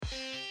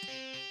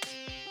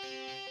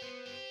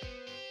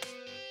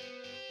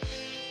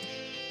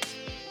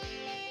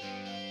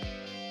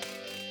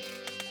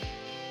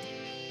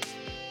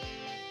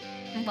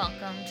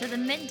Welcome to the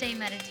Midday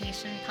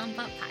Meditation Pump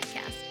Up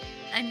Podcast.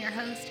 I'm your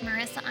host,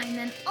 Marissa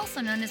Iman, also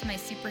known as my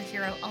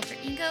superhero alter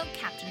ego,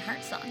 Captain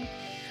Heartsong.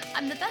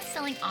 I'm the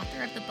best-selling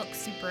author of the book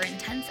Super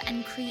Intense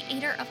and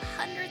creator of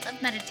hundreds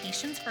of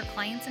meditations for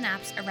clients and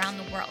apps around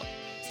the world,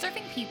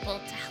 serving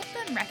people to help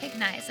them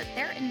recognize that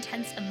their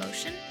intense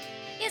emotion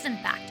is in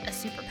fact a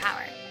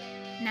superpower.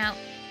 Now,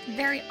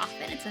 very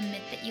often it's a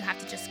myth that you have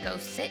to just go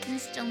sit in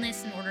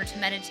stillness in order to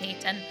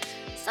meditate, and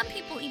some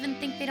people even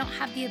think they don't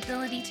have the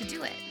ability to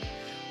do it.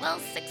 Well,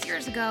 6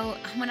 years ago,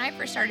 when I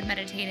first started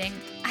meditating,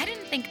 I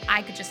didn't think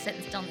I could just sit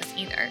in stillness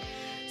either.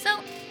 So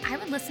I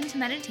would listen to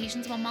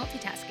meditations while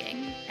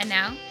multitasking. And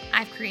now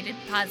I've created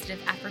positive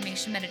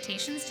affirmation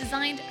meditations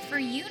designed for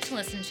you to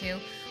listen to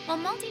while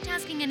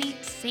multitasking any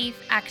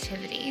safe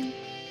activity.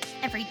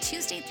 Every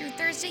Tuesday through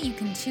Thursday, you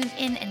can tune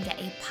in and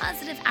get a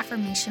positive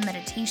affirmation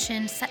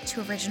meditation set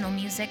to original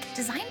music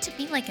designed to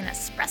be like an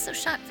espresso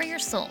shot for your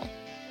soul.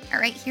 All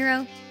right,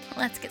 hero,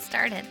 let's get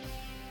started.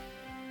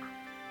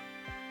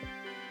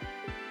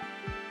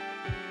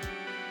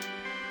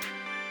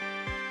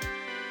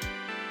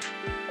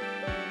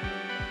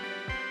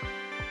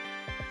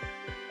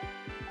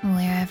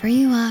 Wherever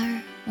you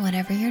are,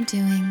 whatever you're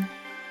doing,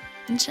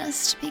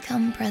 just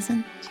become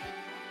present,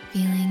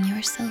 feeling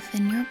yourself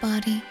in your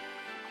body.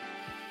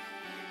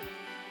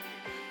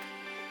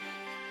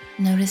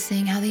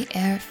 Noticing how the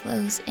air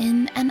flows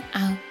in and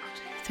out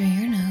through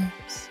your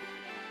nose.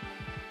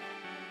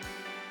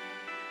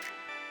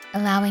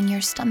 Allowing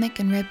your stomach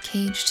and rib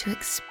cage to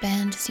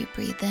expand as you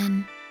breathe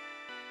in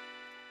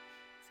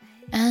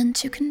and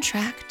to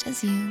contract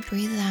as you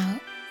breathe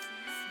out.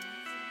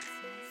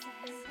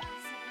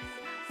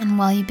 And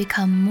while you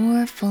become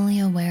more fully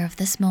aware of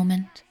this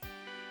moment,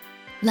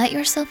 let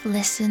yourself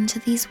listen to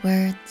these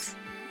words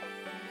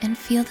and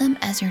feel them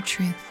as your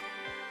truth.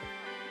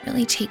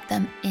 Really take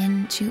them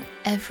into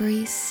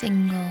every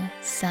single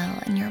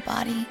cell in your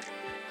body.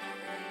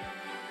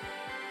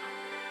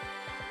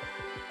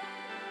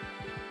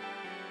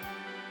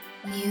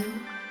 You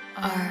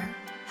are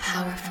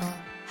powerful.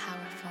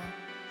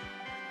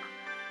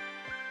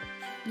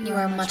 You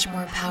are much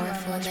more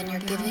powerful than you're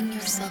giving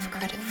yourself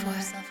credit for.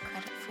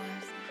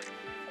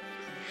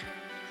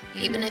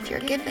 Even if you're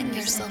giving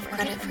yourself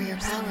credit for your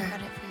power,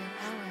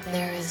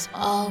 there is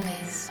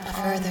always a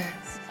further.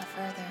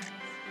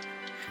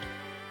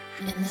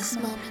 In this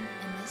moment,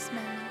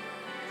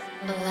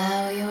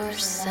 allow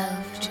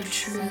yourself to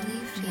truly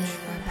feel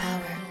your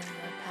power.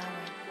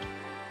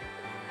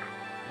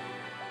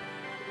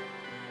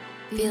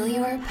 Feel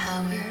your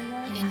power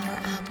in your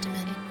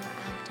abdomen.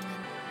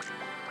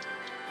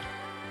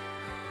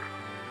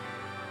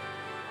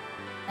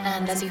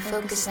 And as you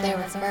focus there,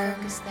 affirm,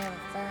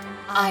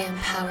 I am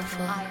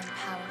powerful.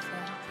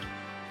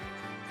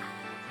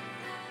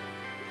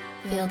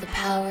 Feel the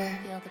power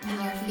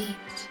in your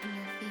feet.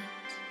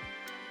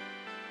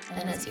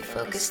 And as you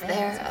focus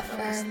there,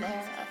 affirm,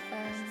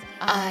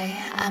 I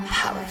am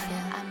powerful.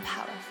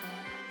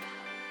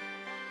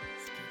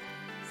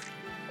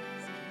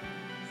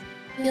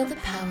 Feel the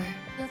power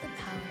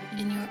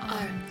in your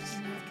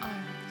arms.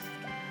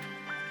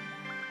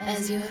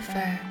 As you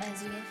affirm,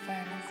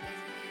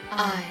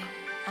 I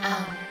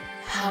am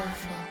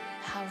powerful.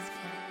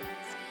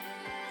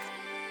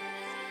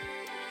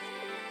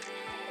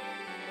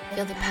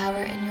 Feel the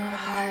power in your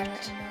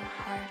heart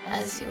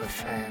as you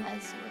affirm,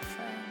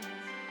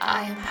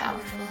 I am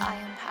powerful.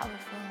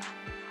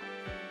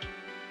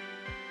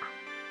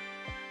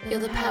 Feel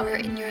the power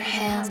in your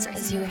hands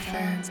as you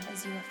affirm,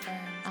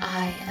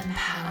 I am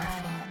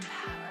powerful.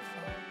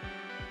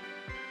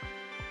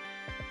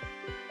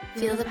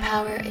 Feel the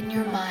power in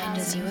your mind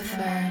as you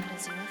affirm,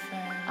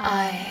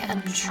 I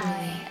am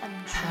truly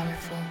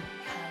powerful.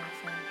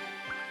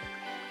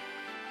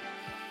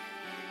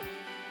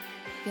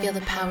 Feel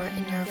the power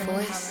in your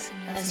voice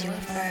as you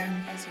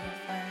affirm,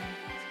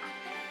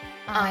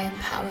 I am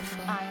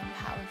powerful.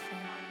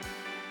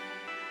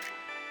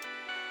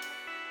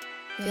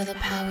 Feel the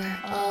power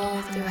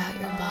all throughout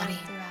your body.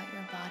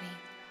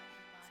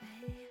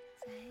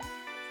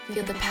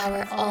 Feel the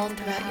power all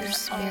throughout your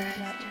spirit.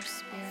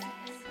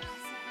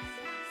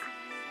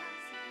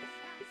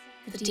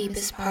 The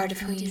deepest part of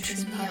who you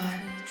truly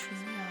are.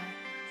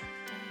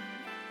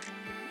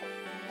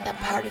 That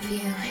part of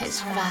you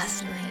is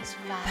vastly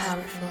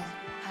powerful,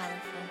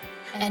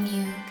 and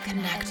you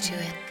connect to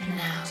it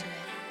now.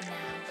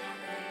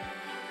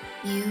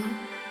 You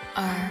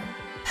are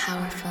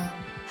powerful.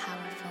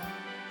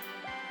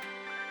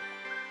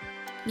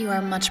 You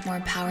are much more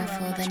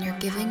powerful than you're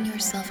giving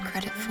yourself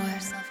credit for.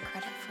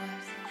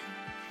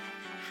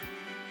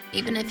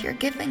 Even if you're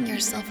giving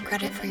yourself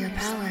credit for your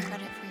power,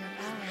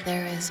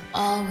 there is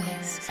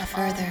always a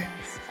further.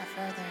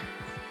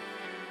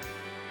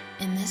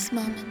 In this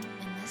moment,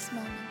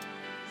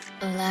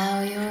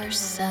 allow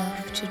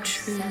yourself to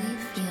truly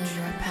feel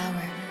your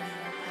power.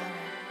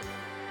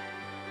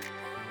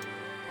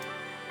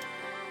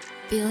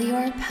 Feel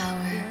your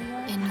power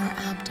in your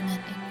abdomen.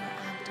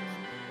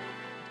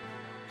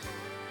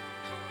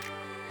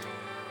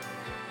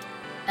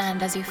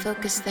 And as you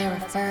focus there,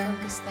 affirm,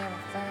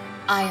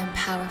 I am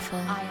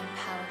powerful.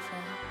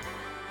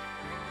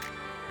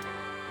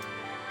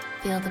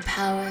 Feel the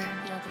power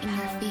in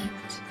your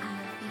feet.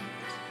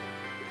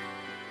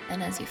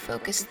 And as you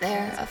focus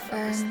there,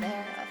 affirm,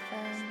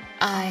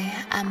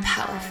 I am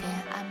powerful.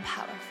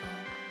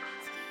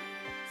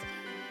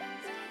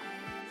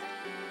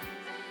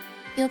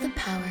 Feel the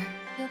power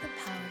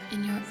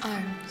in your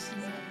arms.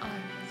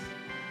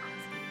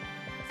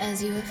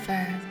 As you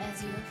affirm,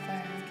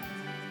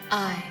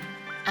 I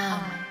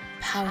am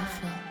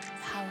powerful.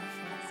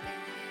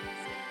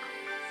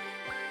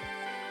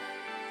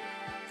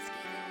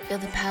 Feel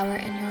the power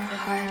in your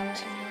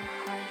heart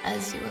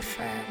as you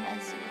affirm,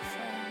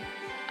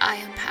 I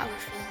am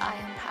powerful.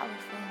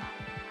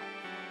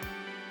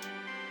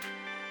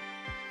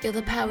 Feel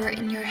the power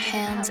in your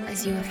hands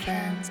as you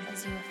affirm,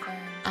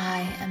 I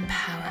am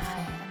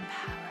powerful.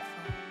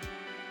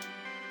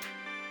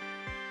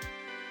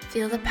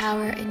 Feel the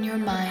power in your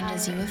mind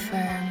as you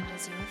affirm,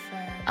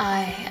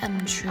 I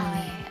am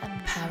truly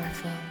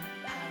powerful.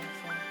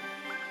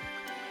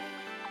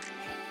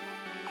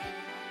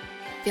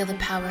 Feel the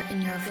power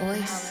in your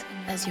voice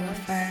as you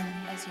affirm,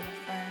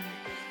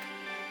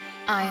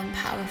 I am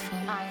powerful.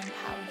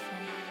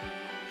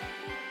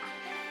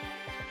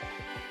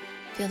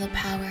 Feel the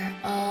power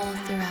all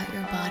throughout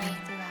your body.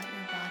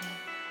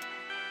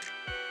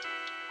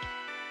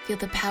 Feel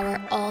the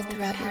power all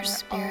throughout your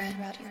spirit.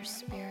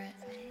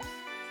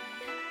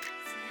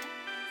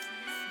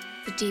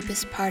 The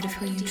deepest part of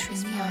who you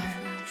truly are.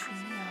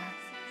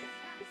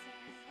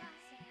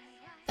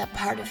 That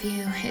part of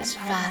you is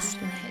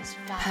vastly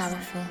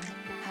powerful,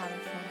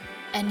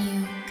 and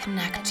you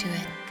connect to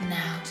it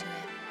now.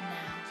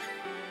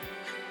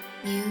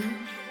 You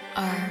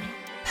are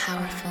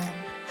powerful.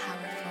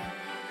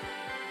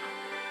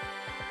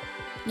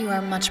 You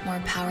are much more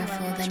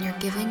powerful than you're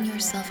giving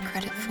yourself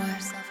credit for.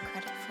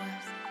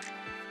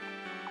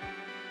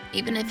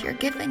 Even if you're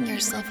giving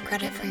yourself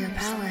credit for your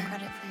power,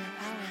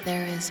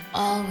 there is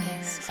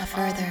always a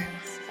further.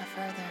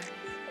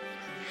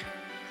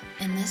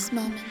 In this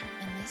moment,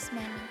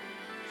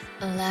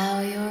 allow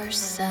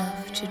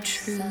yourself to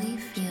truly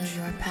feel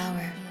your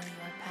power.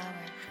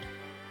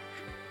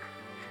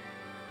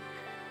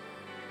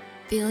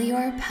 Feel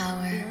your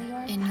power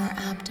in your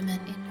abdomen.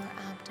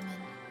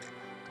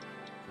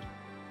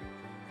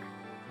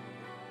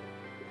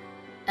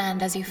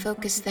 And as you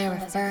focus there,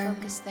 affirm,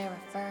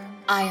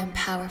 I am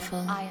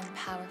powerful.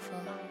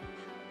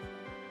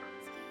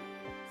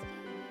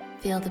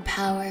 Feel the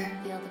power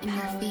in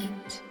your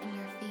feet.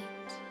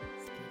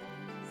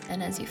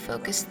 And as you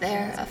focus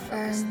there,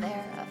 affirm,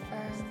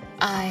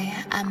 I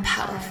am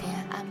powerful.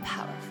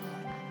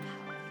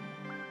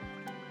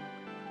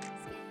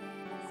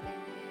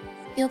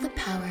 Feel the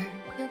power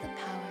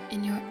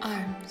in your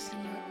arms.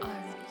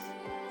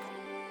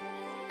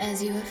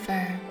 As you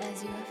affirm,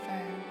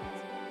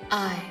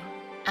 I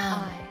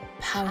am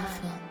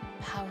powerful.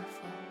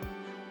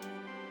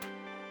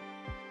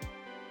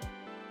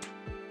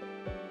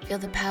 Feel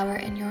the power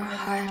in your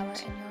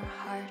heart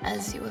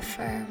as you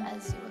affirm,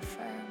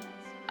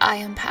 I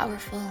am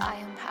powerful.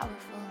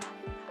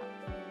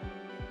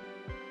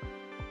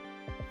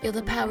 Feel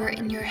the power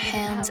in your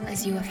hands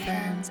as you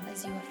affirm,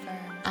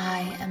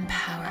 I am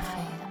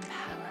powerful.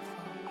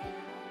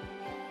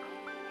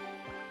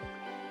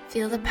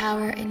 Feel the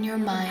power in your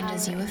mind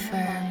as you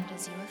affirm,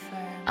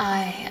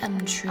 I am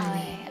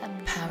truly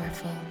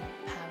powerful.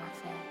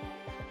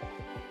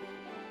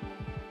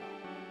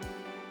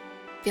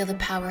 Feel the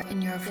power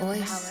in your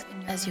voice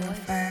as you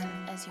affirm,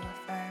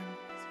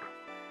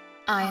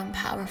 I am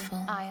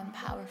powerful.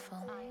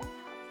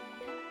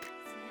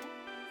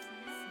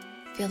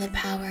 Feel the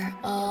power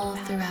all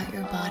throughout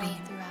your body.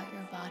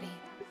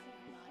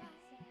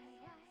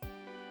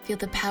 Feel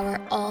the power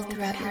all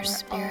throughout your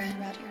spirit.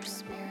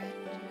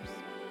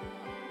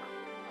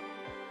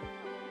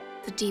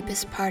 The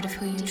deepest part of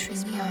who you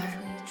truly are.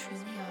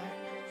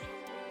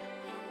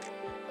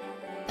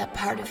 That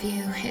part of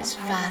you is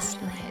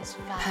vastly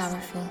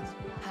powerful,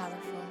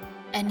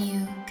 and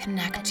you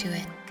connect to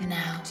it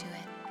now.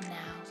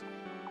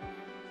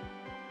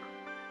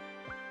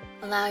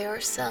 Allow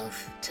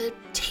yourself to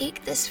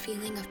take this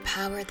feeling of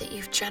power that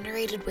you've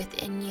generated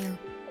within you.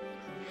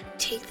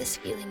 Take this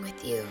feeling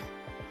with you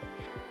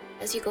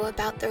as you go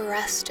about the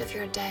rest of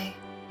your day,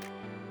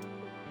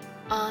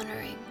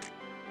 honoring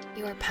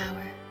your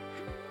power.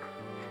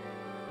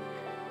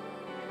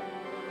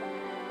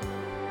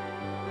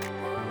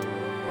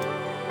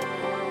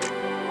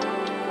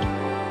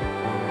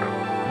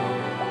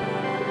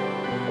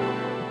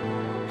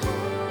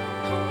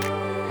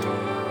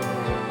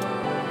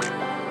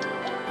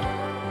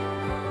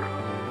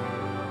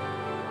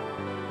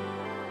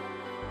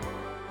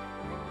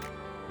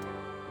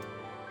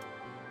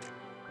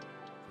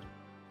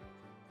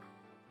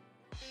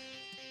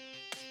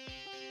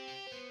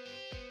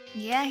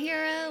 Yeah,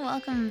 hero,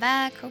 welcome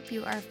back. Hope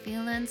you are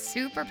feeling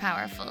super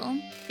powerful,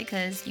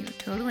 because you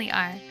totally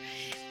are.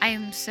 I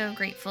am so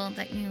grateful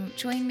that you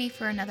joined me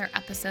for another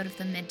episode of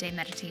the Midday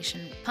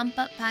Meditation Pump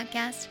Up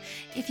Podcast.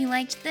 If you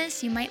liked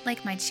this, you might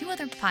like my 2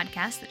 other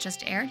podcasts that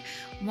just aired.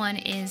 One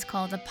is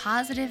called the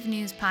Positive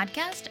News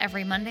Podcast.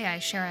 Every Monday, I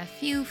share a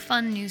few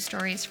fun news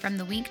stories from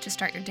the week to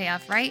start your day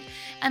off right.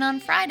 And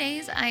on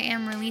Fridays, I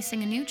am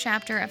releasing a new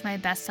chapter of my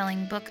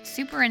best-selling book,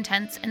 Super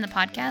Intense, in the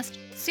podcast,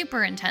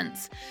 Super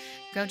Intense.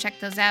 Go check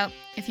those out.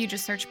 If you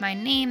just search my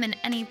name in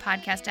any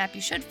podcast app,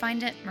 you should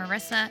find it,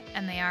 Marissa,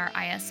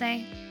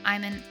 Marisa,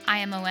 Imon,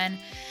 IMON.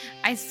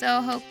 I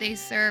so hope they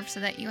serve so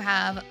that you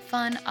have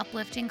fun,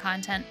 uplifting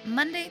content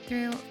Monday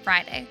through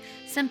Friday.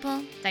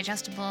 Simple,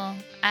 digestible,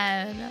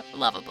 and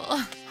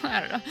lovable. I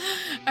don't know.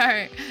 All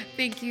right.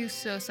 Thank you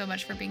so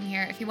much for being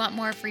here. If you want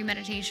more free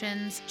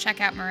meditations,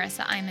 check out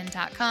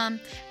marissaimon.com.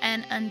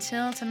 And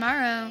until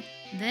tomorrow,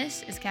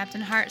 this is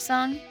Captain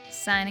Heartsong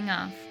signing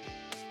off.